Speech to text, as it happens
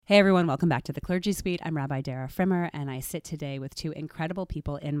Hey everyone, welcome back to the Clergy Suite. I'm Rabbi Dara Frimmer, and I sit today with two incredible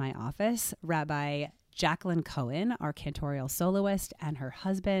people in my office, Rabbi Jacqueline Cohen, our cantorial soloist, and her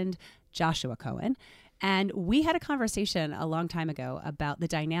husband, Joshua Cohen. And we had a conversation a long time ago about the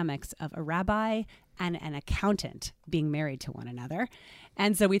dynamics of a rabbi and an accountant being married to one another.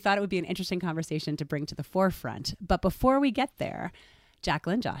 And so we thought it would be an interesting conversation to bring to the forefront. But before we get there,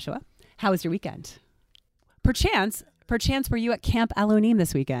 Jacqueline, Joshua, how was your weekend? Perchance, were you at Camp Alonim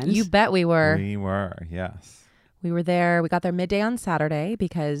this weekend? You bet we were. We were, yes. We were there. We got there midday on Saturday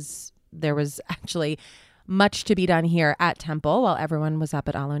because there was actually much to be done here at Temple while everyone was up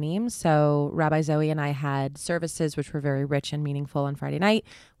at Alonim. So Rabbi Zoe and I had services which were very rich and meaningful on Friday night.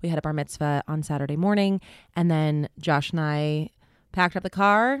 We had a bar mitzvah on Saturday morning. And then Josh and I packed up the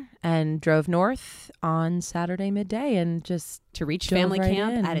car and drove north on Saturday midday and just to reach family right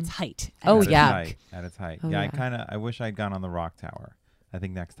camp in. at its height. Oh, At yeah. Its height. Oh, yeah, yeah. I wish I'd gone on the rock tower. I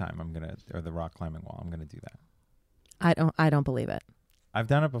think next time or the rock climbing wall, I'm going to do that. I don't believe it. I've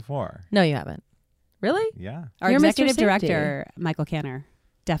done it before. No, you haven't. Really? Yeah. Our You're Mr. executive Safety. director, Michael Canner,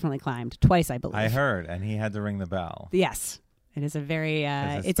 definitely climbed twice, I believe. I heard, and he had to ring the bell. Yes. It is a very,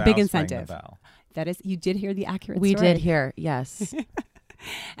 'Cause his it's a big spouse rang incentive. the bell. That is, you did hear the accurate We story. did hear, yes.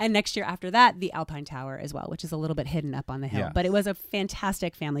 And next year after that, the Alpine Tower as well, which is a little bit hidden up on the hill. Yes. But it was a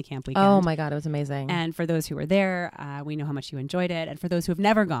fantastic family camp weekend. Oh my God, it was amazing. And for those who were there, we know how much you enjoyed it. And for those who have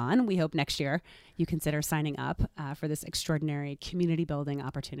never gone, we hope next year you consider signing up for this extraordinary community building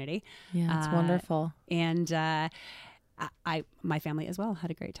opportunity. Yeah, it's wonderful. And my family as well had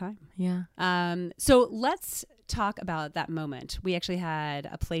a great time. Yeah. So let's talk about that moment. We actually had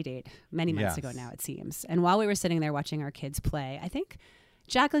a play date many months ago now, it seems. And while we were sitting there watching our kids play, I think,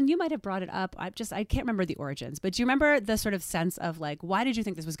 Jacqueline, you might have brought it up. I can't remember the origins, but do you remember the sort of sense of like, why did you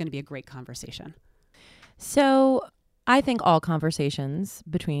think this was going to be a great conversation? So I think all conversations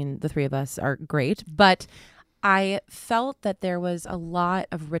between the three of us are great, but I felt that there was a lot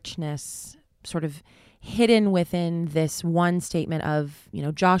of richness sort of hidden within this one statement of,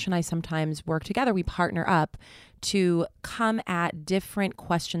 Josh and I sometimes work together. We partner up to come at different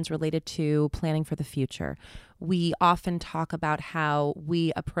questions related to planning for the future. We often talk about how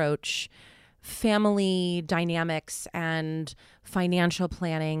we approach family dynamics and financial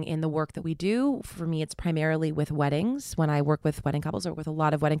planning in the work that we do. For me, it's primarily with weddings. When I work with wedding couples or with a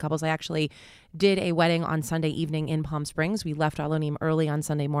lot of wedding couples, I actually did a wedding on Sunday evening in Palm Springs. We left Alonim early on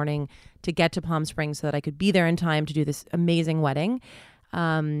Sunday morning to get to Palm Springs so that I could be there in time to do this amazing wedding.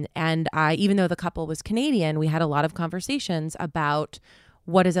 And even though the couple was Canadian, we had a lot of conversations about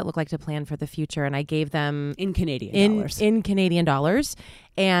what does it look like to plan for the future? And I gave them in Canadian dollars. In Canadian dollars,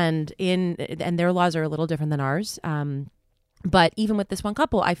 and their laws are a little different than ours. But even with this one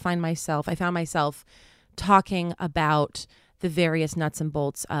couple, I found myself talking about the various nuts and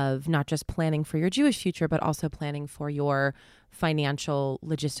bolts of not just planning for your Jewish future, but also planning for your financial,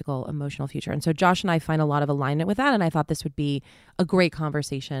 logistical, emotional future. And so Josh and I find a lot of alignment with that. And I thought this would be a great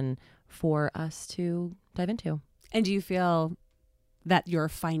conversation for us to dive into. And do you feel that your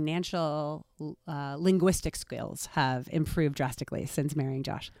financial linguistic skills have improved drastically since marrying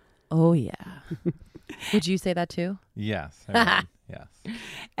Josh? Oh, yeah. Would you say that too? Yes. I would. Yes.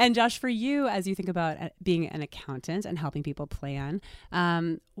 And Josh, for you, as you think about being an accountant and helping people plan,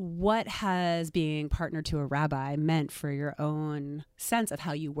 what has being partnered to a rabbi meant for your own sense of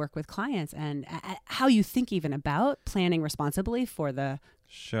how you work with clients and how you think even about planning responsibly for the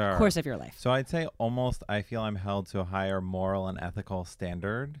course of your life? So I'd say I feel I'm held to a higher moral and ethical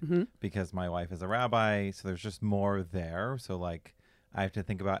standard because my wife is a rabbi. So there's just more there. So like I have to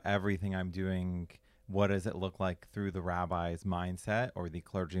think about everything I'm doing. What does it look like through the rabbi's mindset or the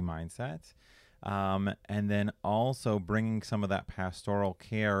clergy mindset? And then also bringing some of that pastoral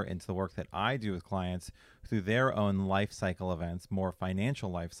care into the work that I do with clients through their own life cycle events, more financial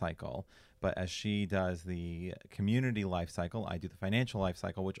life cycle. But as she does the community life cycle, I do the financial life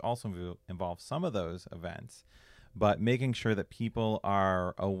cycle, which also involves some of those events. But making sure that people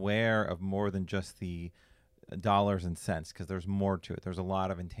are aware of more than just the dollars and cents, because there's more to it. There's a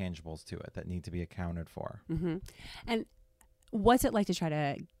lot of intangibles to it that need to be accounted for. Mm-hmm. And what's it like to try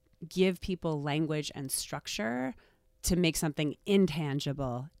to give people language and structure to make something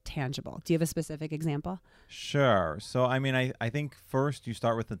intangible tangible? Do you have a specific example? Sure. So, I mean, I think first you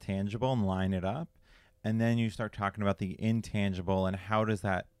start with the tangible and line it up. And then you start talking about the intangible and how does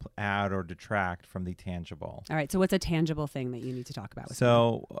that add or detract from the tangible. All right. So what's a tangible thing that you need to talk about with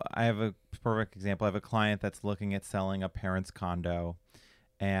So I have a perfect example. I have a client that's looking at selling a parent's condo.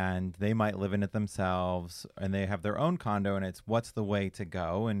 and they might live in it themselves, and they have their own condo, and it's what's the way to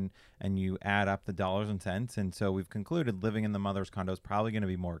go, and you add up the dollars and cents. And so we've concluded living in the mother's condo is probably going to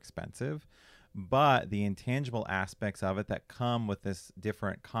be more expensive, but the intangible aspects of it that come with this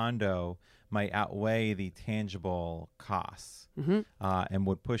different condo might outweigh the tangible costs, and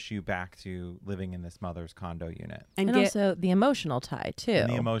would push you back to living in this mother's condo unit. And also the emotional tie too. And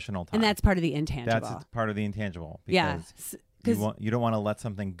the emotional tie. And that's part of the intangible. That's part of the intangible. Yeah. Because you don't want to let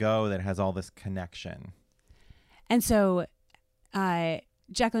something go that has all this connection. And so,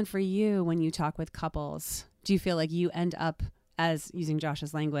 Jacqueline, for you, when you talk with couples, do you feel like you end up, as using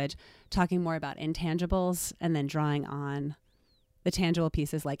Josh's language, talking more about intangibles and then drawing on the tangible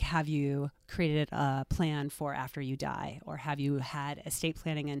pieces? Like, have you created a plan for after you die? Or have you had estate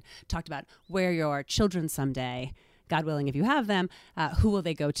planning and talked about where your children someday, God willing, if you have them, who will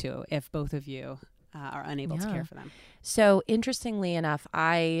they go to if both of you are unable to care for them? So interestingly enough,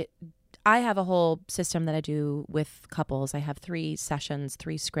 I have a whole system that I do with couples. I have 3 sessions,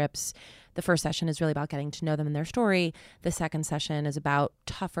 3 scripts. The first session is really about getting to know them and their story. The second session is about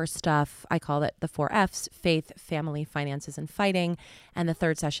tougher stuff. I call it the 4 F's: faith, family, finances, and fighting. And the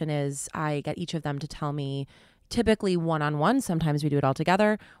third session is I get each of them to tell me, typically one-on-one, sometimes we do it all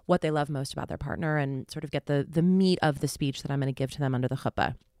together, what they love most about their partner, and sort of get the meat of the speech that I'm going to give to them under the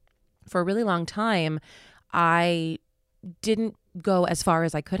chuppah. For a really long time, I didn't go as far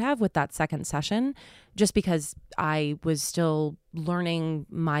as I could have with that second session, just because I was still learning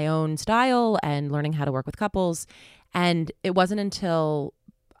my own style and learning how to work with couples. And it wasn't until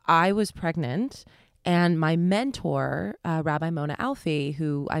I was pregnant and my mentor, Rabbi Mona Alfie,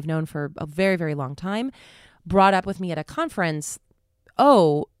 who I've known for a very, very long time, brought up with me at a conference,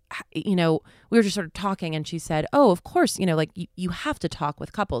 we were just sort of talking, and she said, of course, like you have to talk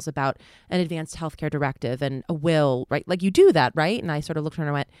with couples about an advanced healthcare directive and a will, right? Like you do that, right? And I sort of looked at her and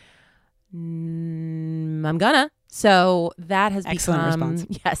I went, I'm gonna. So that has Excellent response.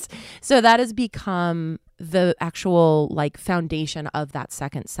 Yes. So that has become the actual foundation of that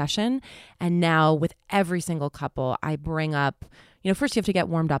second session. And now with every single couple, I bring up, first you have to get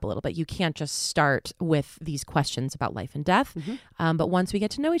warmed up a little bit. You can't just start with these questions about life and death. But once we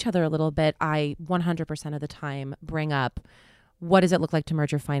get to know each other a little bit, I 100% of the time bring up, what does it look like to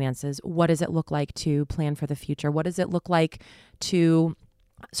merge your finances? What does it look like to plan for the future? What does it look like to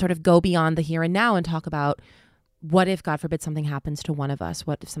sort of go beyond the here and now and talk about, what if, God forbid, something happens to one of us?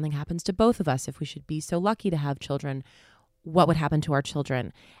 What if something happens to both of us? If we should be so lucky to have children, what would happen to our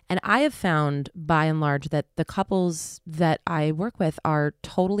children? And I have found, by and large, that the couples that I work with are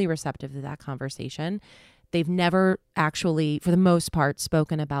totally receptive to that conversation. They've never actually, for the most part,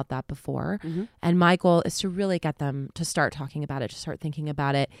 spoken about that before. And my goal is to really get them to start talking about it, to start thinking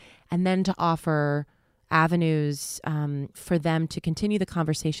about it, and then to offer avenues for them to continue the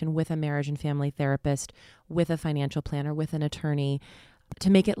conversation with a marriage and family therapist, with a financial planner, with an attorney, to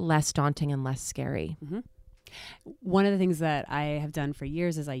make it less daunting and less scary. One of the things that I have done for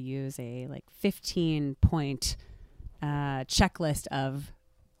years is I use a 15-point checklist of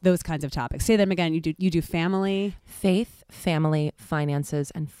those kinds of topics. Say them again. You do family, faith, family,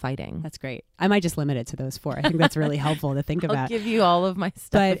 finances, and fighting. That's great. I might just limit it to those 4. I think that's really helpful to think about. I'll give you all of my stuff.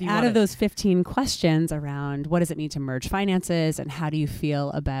 But if you out want of it. those 15 questions around what does it mean to merge finances, and how do you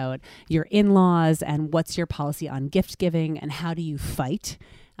feel about your in-laws, and what's your policy on gift giving, and how do you fight?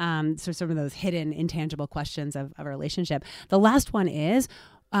 So some of those hidden intangible questions of a relationship. The last one is,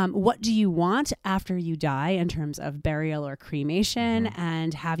 what do you want after you die in terms of burial or cremation,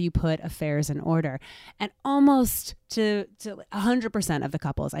 and have you put affairs in order? And almost to 100% of the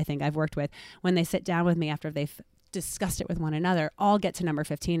couples I think I've worked with, when they sit down with me after they've discussed it with one another, all get to number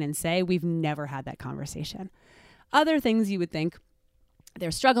 15 and say, we've never had that conversation. Other things you would think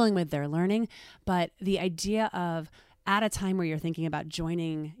they're struggling with, they're learning, but the idea of, at a time where you're thinking about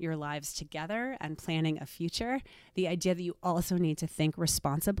joining your lives together and planning a future, the idea that you also need to think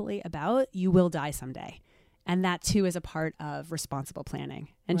responsibly about, you will die someday. And that too is a part of responsible planning.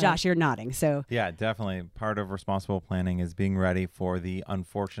 And Right. Josh, you're nodding. So Yeah, definitely. Part of responsible planning is being ready for the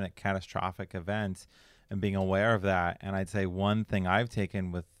unfortunate catastrophic event and being aware of that. And I'd say one thing I've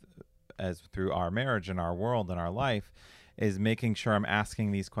taken through our marriage and our world and our life is making sure I'm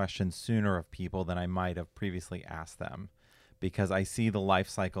asking these questions sooner of people than I might have previously asked them, because I see the life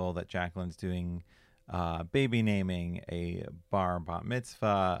cycle that Jacqueline's doing, baby naming, a bat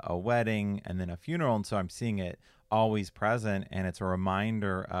mitzvah, a wedding, and then a funeral. And so I'm seeing it always present. And it's a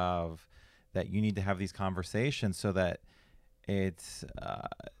reminder of that you need to have these conversations so that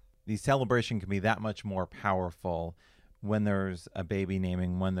the celebration can be that much more powerful when there's a baby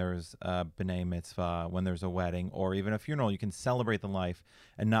naming, when there's a b'nai mitzvah, when there's a wedding, or even a funeral, you can celebrate the life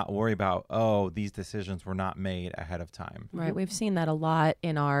and not worry about, oh, these decisions were not made ahead of time. Right. We've seen that a lot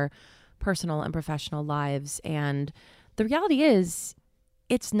in our personal and professional lives. And the reality is,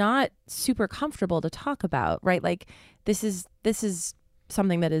 it's not super comfortable to talk about, right? Like this is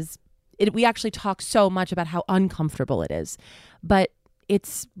something that is, we actually talk so much about how uncomfortable it is, but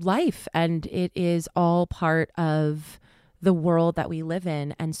it's life and it is all part of the world that we live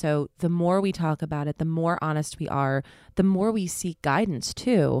in. And so the more we talk about it, the more honest we are, the more we seek guidance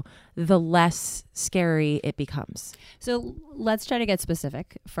too, the less scary it becomes. So let's try to get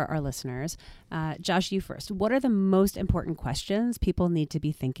specific for our listeners. Josh, you first. What are the most important questions people need to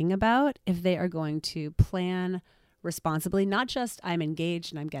be thinking about if they are going to plan responsibly? Not just I'm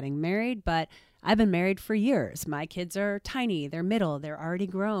engaged and I'm getting married, but I've been married for years. My kids are tiny, they're middle, they're already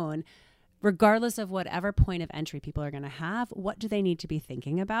grown. Regardless of whatever point of entry people are going to have, what do they need to be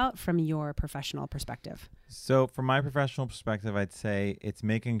thinking about from your professional perspective? So from my professional perspective, I'd say it's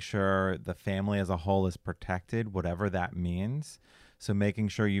making sure the family as a whole is protected, whatever that means. So making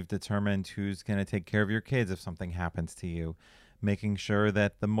sure you've determined who's going to take care of your kids if something happens to you. Making sure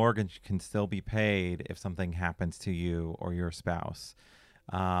that the mortgage can still be paid if something happens to you or your spouse.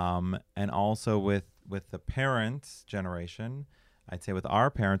 And also with the parents' generation, I'd say with our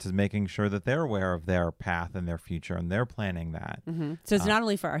parents is making sure that they're aware of their path and their future and they're planning that. Mm-hmm. So it's not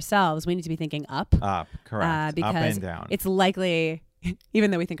only for ourselves, we need to be thinking up. Up, correct. Because up and down. It's likely,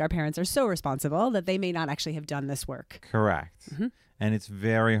 even though we think our parents are so responsible, that they may not actually have done this work. Correct. Mm-hmm. And it's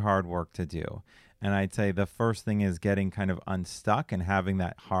very hard work to do. And I'd say the first thing is getting kind of unstuck and having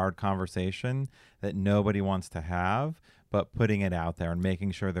that hard conversation that nobody wants to have, but putting it out there and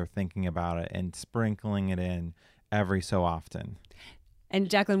making sure they're thinking about it and sprinkling it in every so often. And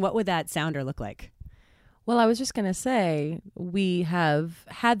Jacqueline, what would that sound or look like? Well, I was just going to say, we have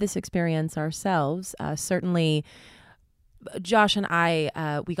had this experience ourselves. Certainly, Josh and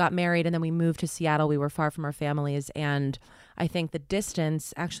I, we got married and then we moved to Seattle. We were far from our families. And I think the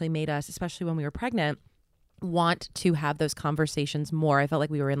distance actually made us, especially when we were pregnant, want to have those conversations more. I felt like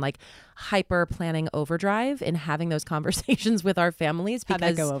we were in like hyper planning overdrive in having those conversations with our families. How'd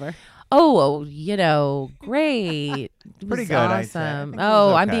that go over? Oh, great. It Pretty was good, I'd say. awesome. Okay.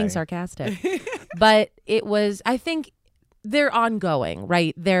 I'm being sarcastic. But it was, I think they're ongoing,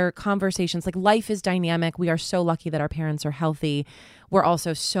 right? They're conversations. Like life is dynamic. We are so lucky that our parents are healthy. We're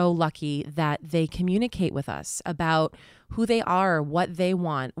also so lucky that they communicate with us about who they are, what they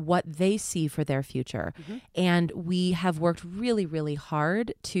want, what they see for their future. Mm-hmm. And we have worked really, really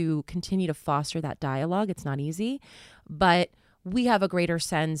hard to continue to foster that dialogue. It's not easy, but we have a greater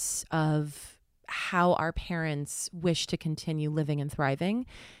sense of how our parents wish to continue living and thriving.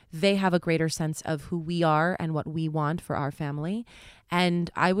 They have a greater sense of who we are and what we want for our family. And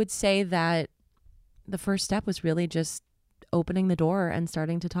I would say that the first step was really just opening the door and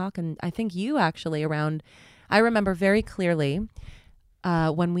starting to talk. And I think you actually I remember very clearly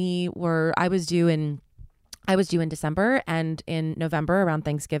when I was due in December, and in November around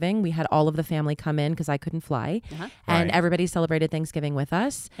Thanksgiving, we had all of the family come in because I couldn't fly. Uh-huh. And Right. everybody celebrated Thanksgiving with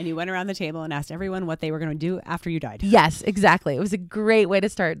us. And you went around the table and asked everyone what they were going to do after you died. Yes, exactly. It was a great way to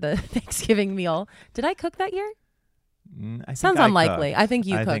start the Thanksgiving meal. Did I cook that year? I think Sounds I unlikely. cooked. I think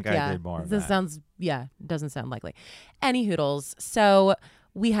you cooked. I think yeah. I did more of This that. doesn't sound likely. Any hoodles. So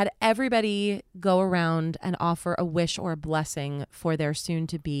we had everybody go around and offer a wish or a blessing for their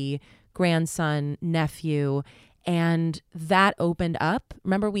soon-to-be grandson, nephew, and that opened up.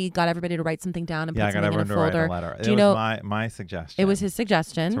 Remember, we got everybody to write something down and Yeah, I put got something in a everyone to write folder. a letter. Do you It know was my suggestion. it was his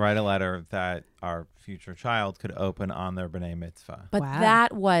suggestion? To write a letter that our future child could open on their b'nai mitzvah. But Wow.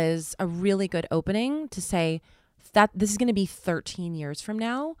 that was a really good opening to say that this is going to be 13 years from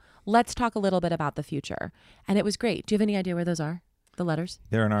now. Let's talk a little bit about the future. And it was great. Do you have any idea where those are? The letters?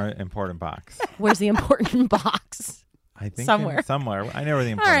 They're in our important box. Where's the important box? I think Somewhere. Somewhere. I know where the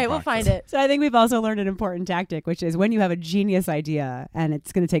All important right, we'll box find is. it. So I think we've also learned an important tactic, which is when you have a genius idea and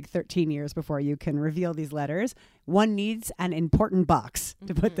it's going to take 13 years before you can reveal these letters, one needs an important box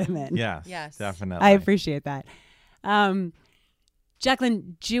to put them in. Yes, definitely. I appreciate that.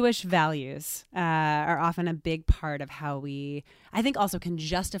 Jacqueline, Jewish values are often a big part of how we, I think, also can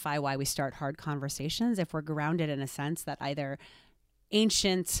justify why we start hard conversations if we're grounded in a sense that either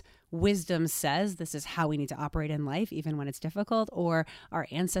ancient wisdom says this is how we need to operate in life, even when it's difficult, or our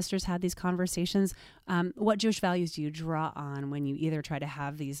ancestors had these conversations. What Jewish values do you draw on when you either try to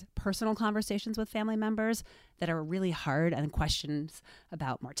have these personal conversations with family members that are really hard and questions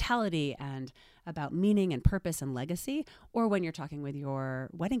about mortality and about meaning and purpose and legacy, or when you're talking with your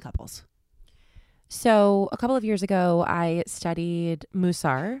wedding couples? So a couple of years ago, I studied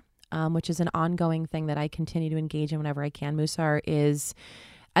Musar, which is an ongoing thing that I continue to engage in whenever I can. Musar is,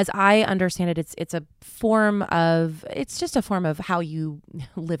 as I understand it, it's just a form of how you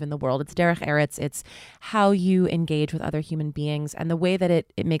live in the world. It's derech eretz. It's how you engage with other human beings. And the way that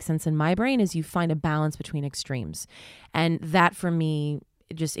it makes sense in my brain is you find a balance between extremes. And that for me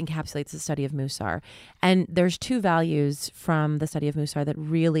just encapsulates the study of Musar. And there's two values from the study of Musar that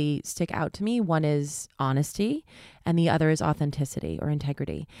really stick out to me. One is honesty, and the other is authenticity or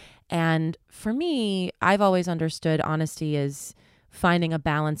integrity. And for me, I've always understood honesty as finding a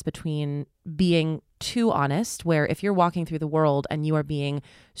balance between being too honest, where if you're walking through the world and you are being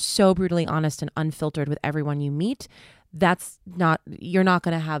so brutally honest and unfiltered with everyone you meet, you're not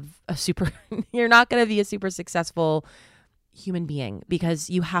going to be a super successful human being, because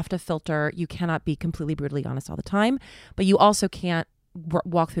you have to filter. You cannot be completely brutally honest all the time, but you also can't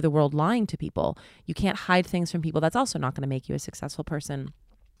walk through the world lying to people. You can't hide things from people. That's also not going to make you a successful person.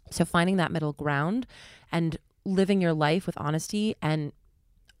 So finding that middle ground and living your life with honesty and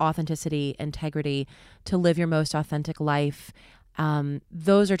authenticity, integrity, to live your most authentic life.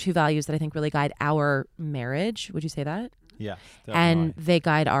 Those are two values that I think really guide our marriage. Would you say that? Yes, definitely. And they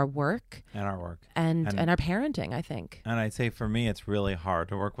guide our work. And our work. And our parenting, I think. And I'd say for me, it's really hard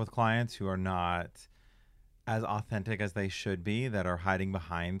to work with clients who are not as authentic as they should be, that are hiding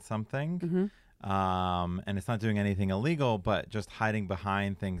behind something. Mm-hmm. And it's not doing anything illegal, but just hiding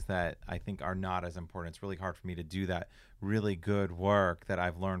behind things that I think are not as important. It's really hard for me to do that really good work that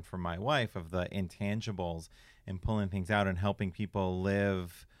I've learned from my wife of the intangibles and pulling things out and helping people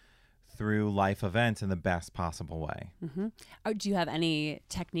live through life events in the best possible way. Mm-hmm. Do you have any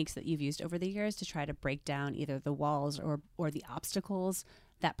techniques that you've used over the years to try to break down either the walls or the obstacles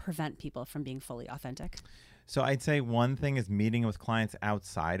that prevent people from being fully authentic? So I'd say one thing is meeting with clients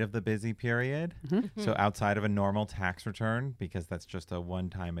outside of the busy period. Mm-hmm. So outside of a normal tax return, because that's just a one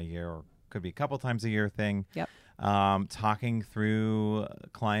time a year or could be a couple times a year thing. Yep. Talking through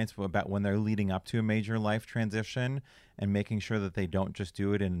clients about when they're leading up to a major life transition and making sure that they don't just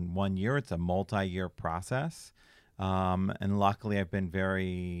do it in 1 year. It's a multi-year process. And luckily, I've been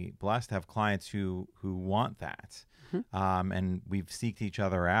very blessed to have clients who want that. Mm-hmm. And we've seeked each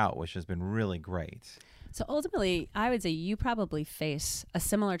other out, which has been really great. So ultimately, I would say you probably face a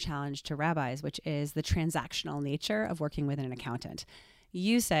similar challenge to rabbis, which is the transactional nature of working with an accountant.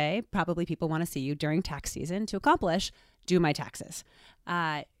 You say probably people want to see you during tax season to accomplish do my taxes.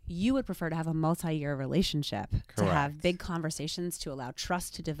 You would prefer to have a multi-year relationship, Correct. To have big conversations, to allow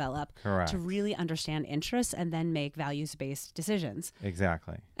trust to develop, Correct. To really understand interests and then make values-based decisions.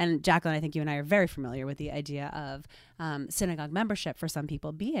 Exactly. And Jacqueline, I think you and I are very familiar with the idea of synagogue membership for some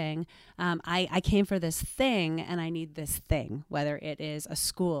people being, I came for this thing and I need this thing, whether it is a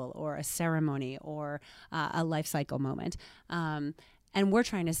school or a ceremony or a life cycle moment. And we're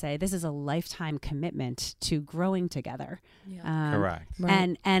trying to say this is a lifetime commitment to growing together. Yeah. Correct.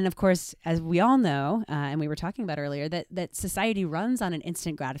 Right. And of course, as we all know, and we were talking about earlier, that society runs on an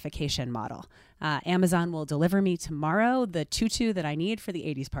instant gratification model. Amazon will deliver me tomorrow the tutu that I need for the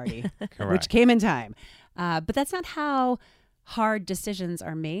 80s party, which came in time. But that's not how hard decisions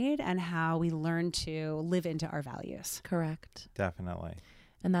are made and how we learn to live into our values. Correct. Definitely.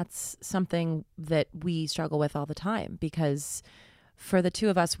 And that's something that we struggle with all the time, because for the two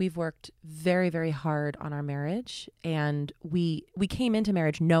of us, we've worked very, very hard on our marriage, and we came into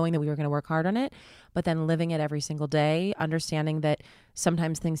marriage knowing that we were going to work hard on it, but then living it every single day, understanding that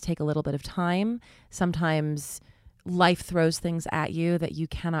sometimes things take a little bit of time. Sometimes life throws things at you that you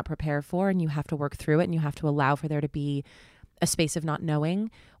cannot prepare for, and you have to work through it, and you have to allow for there to be a space of not knowing.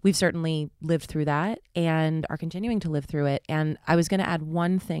 We've certainly lived through that and are continuing to live through it. And I was going to add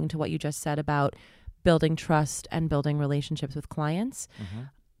one thing to what you just said about building trust and building relationships with clients. Mm-hmm.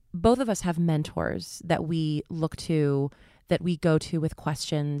 Both of us have mentors that we look to, that we go to with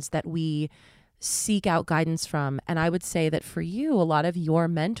questions, that we seek out guidance from. And I would say that for you, a lot of your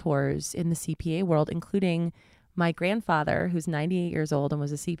mentors in the CPA world, including my grandfather, who's 98 years old and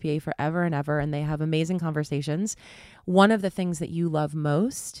was a CPA forever and ever, and they have amazing conversations. One of the things that you love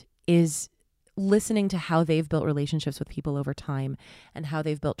most is listening to how they've built relationships with people over time and how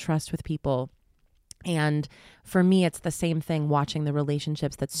they've built trust with people. And for me, it's the same thing, watching the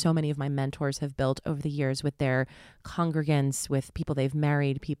relationships that so many of my mentors have built over the years with their congregants, with people they've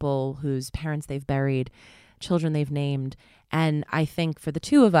married, people whose parents they've buried, children they've named. And I think for the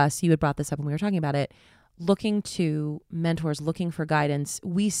two of us, you had brought this up when we were talking about it, looking to mentors, looking for guidance,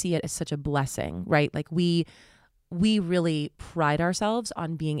 we see it as such a blessing, right? Like we really pride ourselves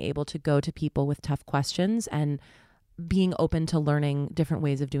on being able to go to people with tough questions and being open to learning different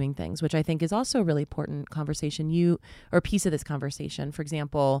ways of doing things, which I think is also a really important conversation, or piece of this conversation. For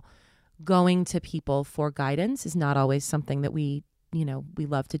example, going to people for guidance is not always something that we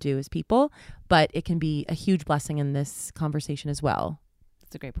love to do as people, but it can be a huge blessing in this conversation as well.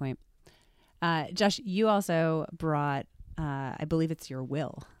 That's a great point. Josh, you also brought, I believe it's your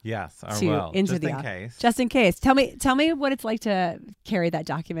will. Yes, our will. Into just the in case. Just in case. Tell me what it's like to carry that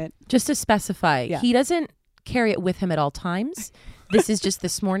document. Just to specify, he doesn't carry it with him at all times. This is just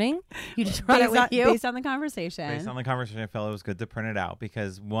this morning. You just brought it with you? Based on the conversation. Based on the conversation, I felt it was good to print it out,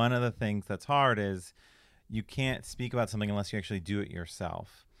 because one of the things that's hard is you can't speak about something unless you actually do it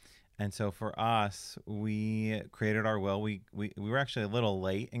yourself. And so for us, we created our will. We were actually a little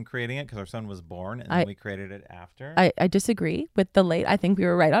late in creating it because our son was born, and then we created it after. I disagree with the late. I think we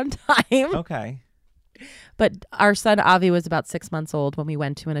were right on time. Okay. But our son, Avi, was about 6 months old when we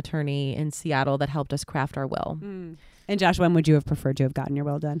went to an attorney in Seattle that helped us craft our will. Mm. And Josh, when would you have preferred to have gotten your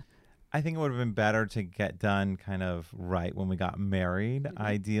will done? I think it would have been better to get done kind of right when we got married,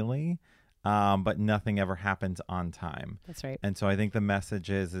 ideally. But nothing ever happens on time. That's right. And so I think the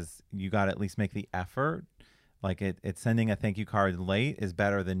message is you got to at least make the effort. Like it's sending a thank you card late is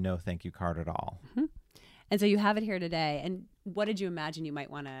better than no thank you card at all. Mm-hmm. And so you have it here today. And what did you imagine you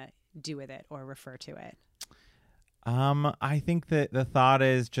might want to do with it or refer to it? I think that the thought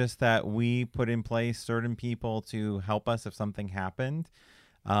is just that we put in place certain people to help us if something happened.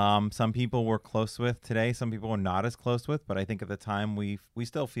 Some people we're close with today, some people we're not as close with, but I think at the time we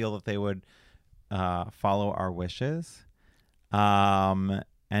still feel that they would follow our wishes. And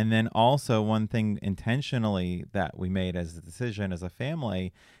then also one thing intentionally that we made as a decision as a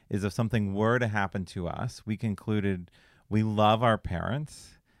family is if something were to happen to us, we concluded we love our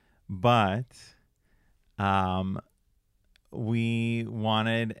parents, but we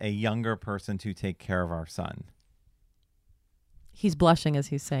wanted a younger person to take care of our son. He's blushing as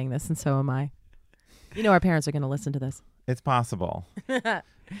he's saying this, and so am I. Our parents are going to listen to this. It's possible.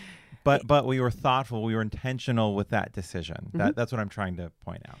 But we were thoughtful. We were intentional with that decision. Mm-hmm. That's what I'm trying to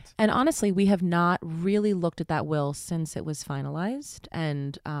point out. And honestly, we have not really looked at that will since it was finalized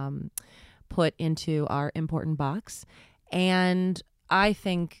and put into our important box. And I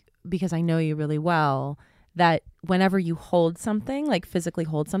think, because I know you really well, that whenever you hold something, like physically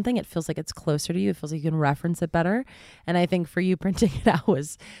hold something, it feels like it's closer to you. It feels like you can reference it better. And I think for you, printing it out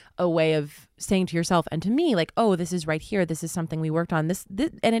was a way of saying to yourself and to me, like, oh, this is right here. This is something we worked on. This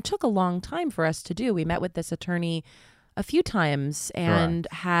and it took a long time for us to do. We met with this attorney a few times and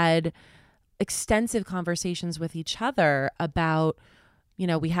had extensive conversations with each other about,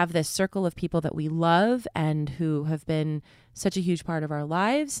 we have this circle of people that we love and who have been such a huge part of our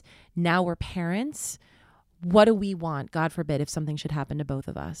lives. Now we're parents. What do we want? God forbid if something should happen to both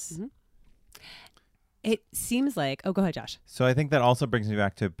of us. Mm-hmm. It seems like, go ahead, Josh. So I think that also brings me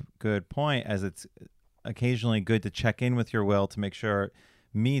back to a good point, as it's occasionally good to check in with your will to make sure it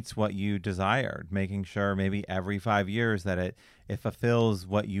meets what you desired, making sure maybe every 5 years that it fulfills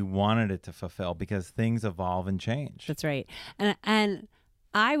what you wanted it to fulfill, because things evolve and change. That's right. And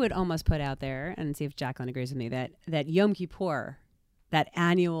I would almost put out there, and see if Jacqueline agrees with me, that Yom Kippur, that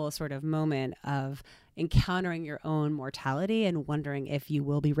annual sort of moment of encountering your own mortality and wondering if you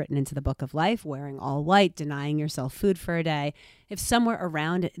will be written into the book of life, wearing all white, denying yourself food for a day. If somewhere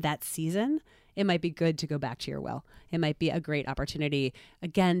around that season, it might be good to go back to your will. It might be a great opportunity,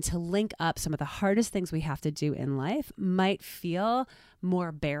 again, to link up some of the hardest things we have to do in life might feel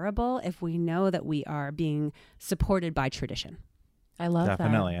more bearable if we know that we are being supported by tradition. I love that.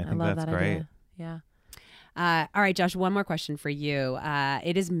 Definitely. I think love that's that great. idea. Yeah. All right, Josh, one more question for you.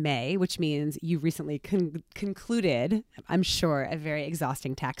 It is May, which means you recently concluded, I'm sure, a very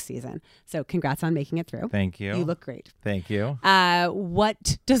exhausting tax season. So congrats on making it through. Thank you. You look great. Thank you.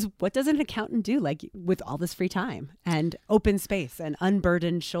 What does an accountant do, like, with all this free time and open space and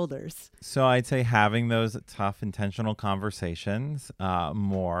unburdened shoulders? So I'd say having those tough, intentional conversations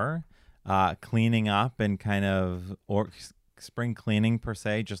more, cleaning up and kind of spring cleaning per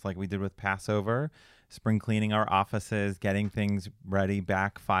se, just like we did with Passover. Spring cleaning our offices, getting things ready,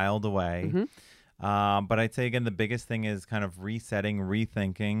 back filed away. Mm-hmm. But I'd say, again, the biggest thing is kind of resetting,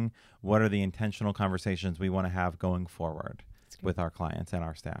 rethinking what are the intentional conversations we want to have going forward with our clients and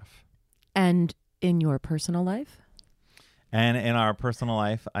our staff. And in your personal life? And in our personal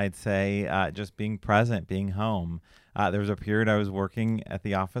life, I'd say just being present, being home. There was a period I was working at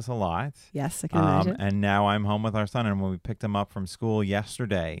the office a lot. Yes, I can imagine. And now I'm home with our son. And when we picked him up from school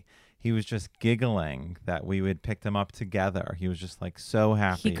yesterday, he was just giggling that we would pick them up together. He was just like so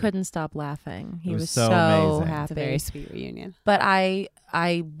happy. He couldn't stop laughing. He was so so amazing. happy. It's a very sweet reunion. But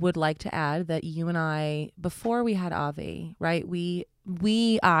I would like to add that you and I, before we had Avi, right?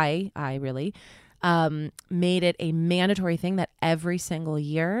 I really made it a mandatory thing that every single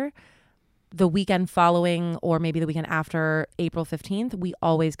year, the weekend following or maybe the weekend after April 15th, we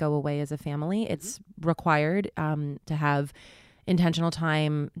always go away as a family. It's required to have intentional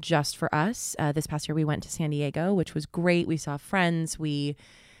time just for us. This past year we went to San Diego, which was great. We saw friends. We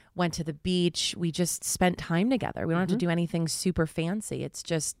went to the beach. We just spent time together. We don't have to do anything super fancy. It's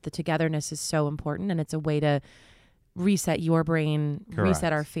just the togetherness is so important, and it's a way to reset your brain, Correct.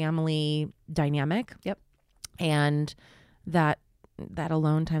 reset our family dynamic. Yep. And that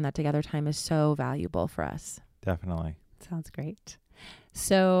alone time, that together time is so valuable for us. Definitely. Sounds great.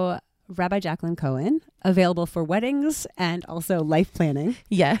 So Rabbi Jacqueline Cohen, available for weddings and also life planning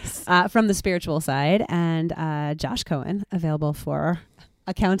Yes. from the spiritual side, and Josh Cohen, available for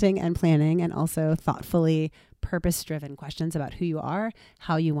accounting and planning and also thoughtfully purpose-driven questions about who you are,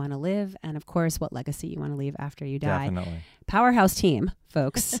 how you want to live, and of course, what legacy you want to leave after you die. Definitely. Powerhouse team,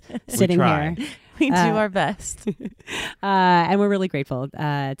 folks, sitting try. here. We do our best. And we're really grateful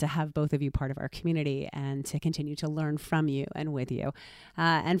to have both of you part of our community and to continue to learn from you and with you.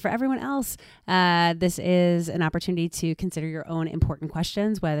 And for everyone else, this is an opportunity to consider your own important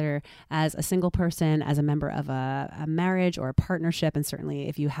questions, whether as a single person, as a member of a marriage or a partnership, and certainly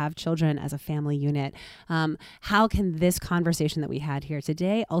if you have children as a family unit. How can this conversation that we had here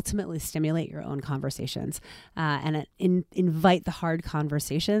today ultimately stimulate your own conversations and invite the hard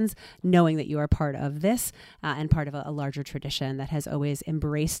conversations, knowing that you are part of this and part of a larger tradition that has always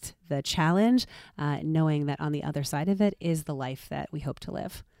embraced the challenge, knowing that on the other side of it is the life that we hope to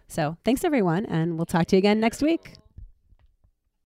live. So thanks, everyone, and we'll talk to you again next week.